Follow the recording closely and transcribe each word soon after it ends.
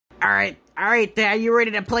Alright, Dad, you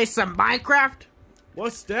ready to play some Minecraft?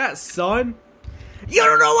 What's that, son? You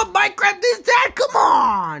don't know what Minecraft is, Dad? Come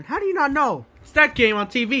on! How do you not know? It's that game on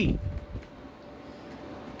TV.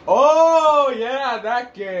 Oh, yeah,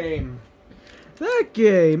 that game. That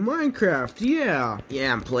game, Minecraft, yeah.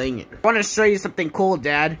 Yeah, I'm playing it. I want to show you something cool,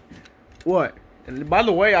 Dad. What? And by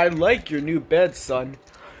the way, I like your new bed, son.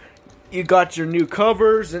 You got your new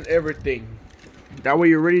covers and everything. That way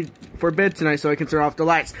you're ready for bed tonight so I can turn off the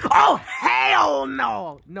lights. Oh, hell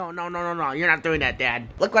no! No. You're not doing that, Dad.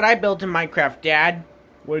 Look what I built in Minecraft, Dad.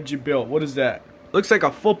 What did you build? What is that? Looks like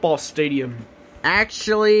a football stadium.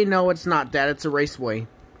 Actually, no, it's not, Dad. It's a raceway.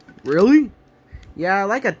 Really? Yeah,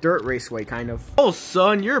 like a dirt raceway, kind of. Oh,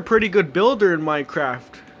 son, you're a pretty good builder in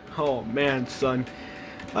Minecraft. Oh, man, son.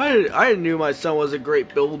 I knew my son was a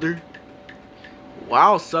great builder.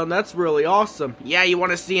 Wow, son, that's really awesome. Yeah, you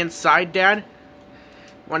want to see inside, Dad?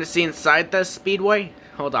 Want to see inside the speedway?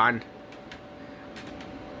 Hold on.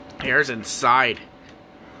 Here's inside.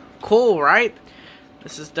 Cool, right?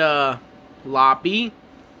 This is the lobby.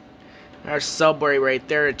 There's Subway right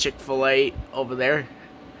there, a Chick-fil-A over there.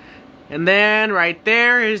 And then right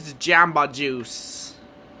there is Jamba Juice.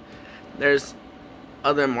 There's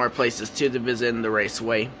other more places too to visit in the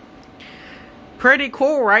raceway. Pretty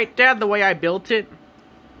cool, right, Dad? The way I built it.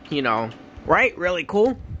 You know, right? Really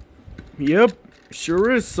cool. Yep,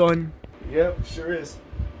 sure is, son. Yep, sure is.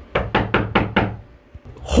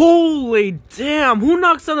 Holy damn! Who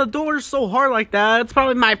knocks on the door so hard like that? It's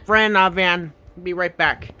probably my friend, Van. I'll be right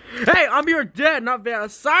back. Hey, I'm your dad, not Van.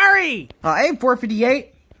 Sorry! Hey,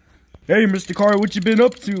 458. Hey, Mr. Carr, what you been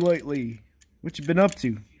up to lately? What you been up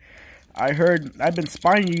to? I heard I've been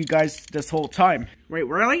spying you guys this whole time. Wait,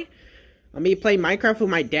 really? Want me to play Minecraft with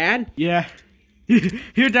my dad? Yeah.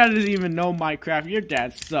 Your dad doesn't even know Minecraft. Your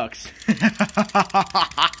dad sucks.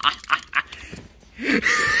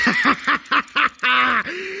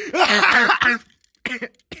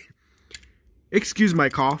 Excuse my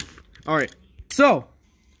cough. Alright. So,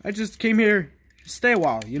 I just came here to stay a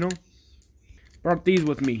while, you know? Brought these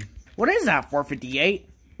with me. What is that, 458?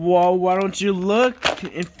 Well, why don't you look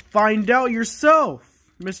and find out yourself,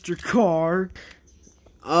 Mr. Carr?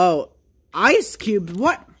 Oh, ice cubes?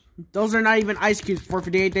 What? Those are not even ice cubes,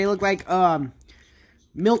 458. They look like,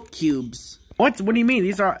 milk cubes. What? What do you mean?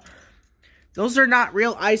 Those are not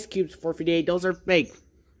real ice cubes, 458. Those are fake.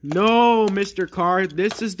 No, Mr. Carr.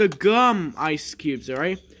 This is the gum ice cubes,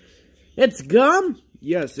 alright? It's gum?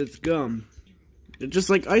 Yes, it's gum. They're just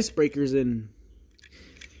like icebreakers and,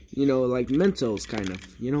 you know, like Mentos, kind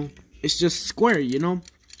of, you know? It's just square, you know?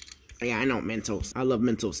 Yeah, I know Mentos. I love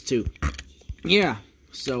Mentos, too. Yeah,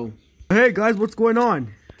 so... Hey, guys, what's going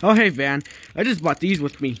on? Oh, hey, Van. I just bought these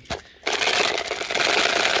with me.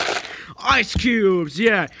 Ice cubes,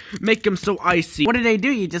 yeah. Make them so icy. What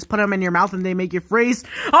do? You just put them in your mouth and they make you freeze?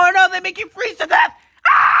 Oh, no, they make you freeze to death!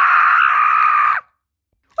 Ah!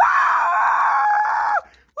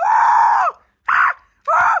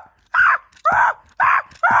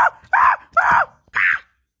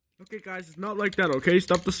 Okay, guys, it's not like that, okay?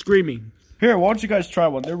 Stop the screaming. Here, why don't you guys try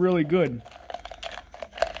one? They're really good.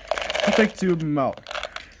 I'll take two of them out.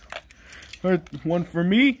 One for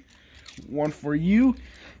me, one for you,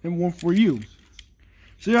 and one for you.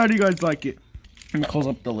 So how do you guys like it? Let me close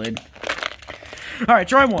up the lid. Alright,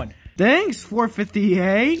 try one. Thanks,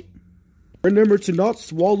 458. Remember to not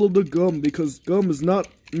swallow the gum because gum is not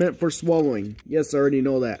meant for swallowing. Yes, I already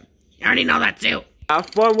know that. I already know that too. Have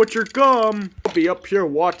fun with your gum. I'll be up here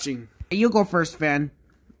watching. You go first, Van.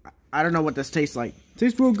 I don't know what this tastes like.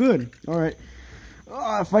 Tastes real good. Alright.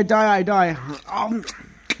 If I die, I die.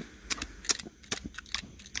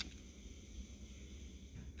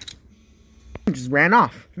 Just ran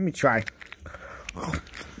off. Let me try.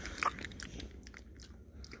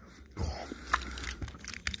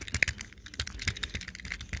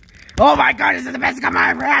 Oh my god, this is the best gum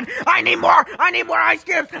I've ever had! I need more! I need more ice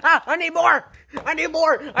cubes! I need more! I need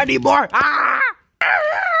more! I need more! Ah!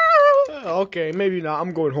 Okay, maybe not.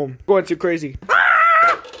 I'm going home. Going too crazy.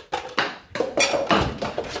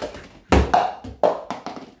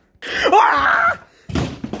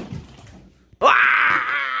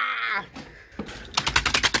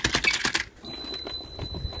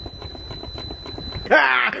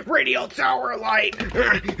 Radio tower light!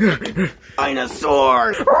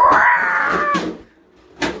 Dinosaur!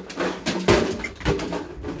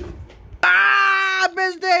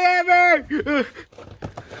 Best day ever!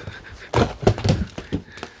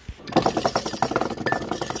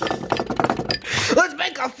 Let's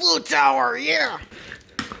make a flute tower, yeah!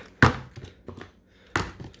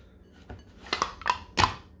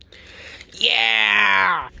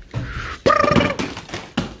 Yeah!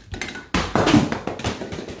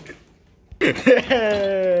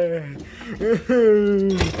 I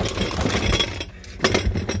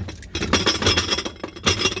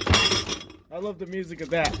love the music of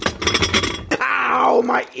that. Ow,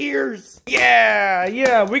 my ears!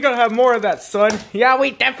 Yeah, we gotta have more of that, son. Yeah,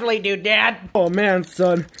 we definitely do, Dad. Oh man,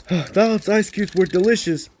 son, those ice cubes were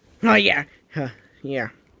delicious. Oh yeah, yeah.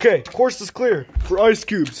 Okay, course is clear for ice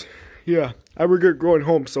cubes. Yeah, I regret going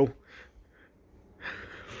home, so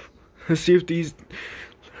let's see if these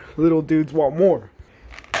little dudes want more.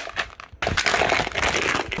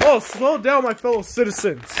 Oh, slow down, my fellow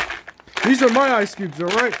citizens. These are my ice cubes,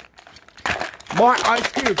 alright? My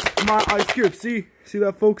ice cubes. See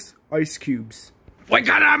that, folks? Ice cubes. We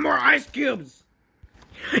gotta have more ice cubes.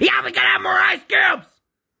 Yeah, we gotta have more ice cubes.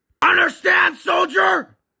 Understand,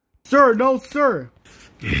 soldier? Sir, no, sir.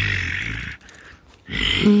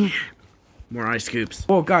 More ice cubes.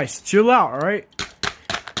 Oh, guys, chill out, alright?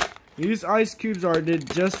 These ice cubes are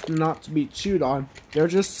just not to be chewed on. They're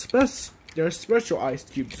just they're special ice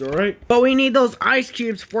cubes, alright? But we need those ice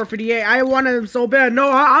cubes, 458. I wanted them so bad. No,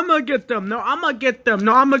 I'm gonna get them. No, I'm gonna get them.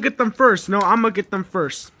 No, I'm gonna get them first. No, I'm gonna get them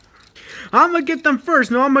first. I'm gonna get them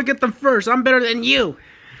first. No, I'm gonna get them first. I'm better than you.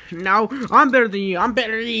 No, I'm better than you. I'm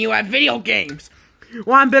better than you at video games.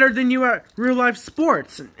 Well, I'm better than you at real life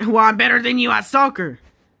sports. Well, I'm better than you at soccer.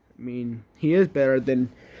 I mean, he is better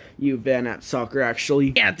than you, Van, at soccer,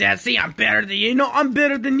 actually. Yeah, Dad, see, I'm better than you. No, I'm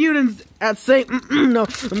better than you at saying, no,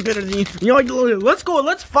 I'm better than you. You know, let's go,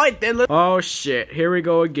 let's fight, then. Oh, shit, here we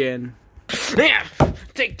go again. Yeah,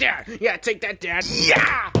 take that. Yeah, take that, Dad.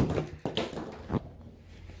 Yeah!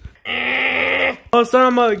 Oh, son,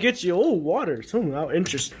 I'm gonna get you. Oh, water. Somehow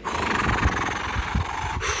interesting.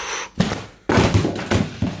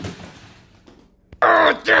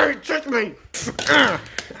 Oh, Dad, take me.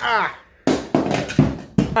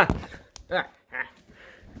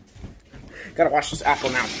 Gotta wash this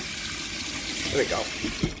apple now. There we go.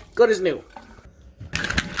 Good as new.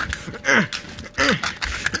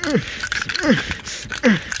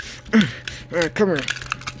 Come here.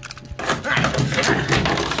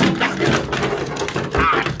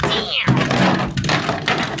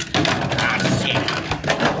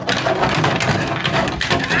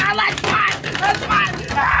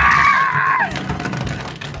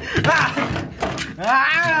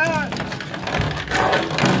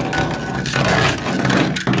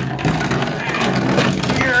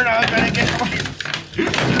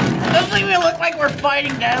 Doesn't even look like we're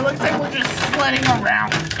fighting, Dad. It looks like we're just sledding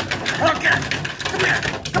around. Okay,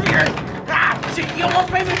 come here. Ah, see, you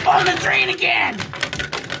almost made me fall in the drain again.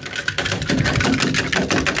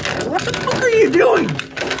 What the fuck are you doing?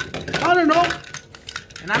 I don't know.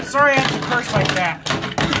 And I'm sorry I had to curse like that.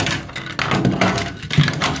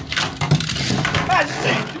 Ah,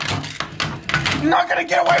 shit. You're not gonna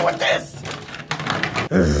get away with this.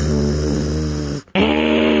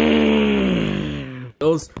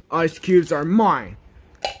 Those ice cubes are mine.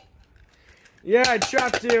 Yeah, I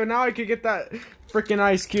trapped you. Now I can get that freaking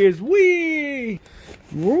ice cubes. Whee!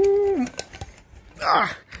 Woo!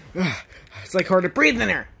 It's like hard to breathe in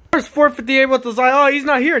there. Where's 458 with his eye? Oh, he's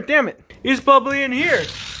not here. Damn it. He's probably in here.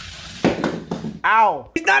 Ow.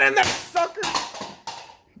 He's not in the sucker.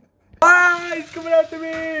 Ah, he's coming after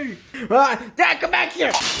me. Dad, come back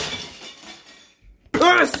here.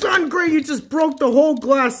 Ah, son, great. You just broke the whole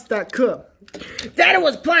glass of that cup. Dad, it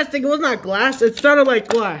was plastic. It was not glass. It sounded like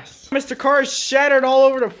glass. Mr. Carr shattered all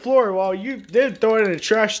over the floor while you did throw it in the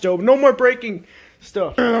trash stove. No more breaking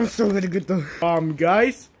stuff. I'm so gonna get the...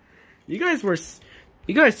 Guys, you guys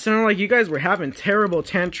sound like you guys were having terrible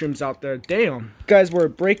tantrums out there. Damn. You guys were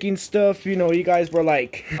breaking stuff, you know, you guys were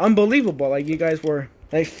like unbelievable. Like you guys were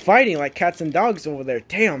like fighting like cats and dogs over there.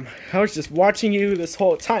 Damn. I was just watching you this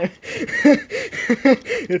whole time.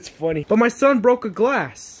 It's funny. But my son broke a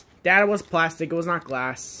glass. Dad, it was plastic, it was not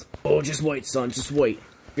glass. Oh, just wait, son, just wait.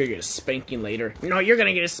 You're gonna get a spanking later. No, you're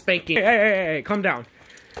gonna get a spanking. Hey, calm down.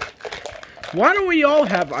 Why don't we all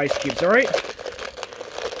have ice cubes, alright?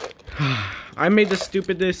 I made the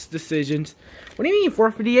stupidest decisions. What do you mean,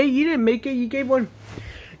 458? You didn't make it, you gave one.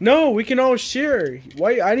 No, we can all share.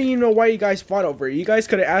 Why? I didn't even know why you guys fought over it. You guys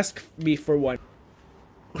could have asked me for one.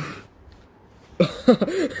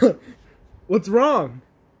 What's wrong?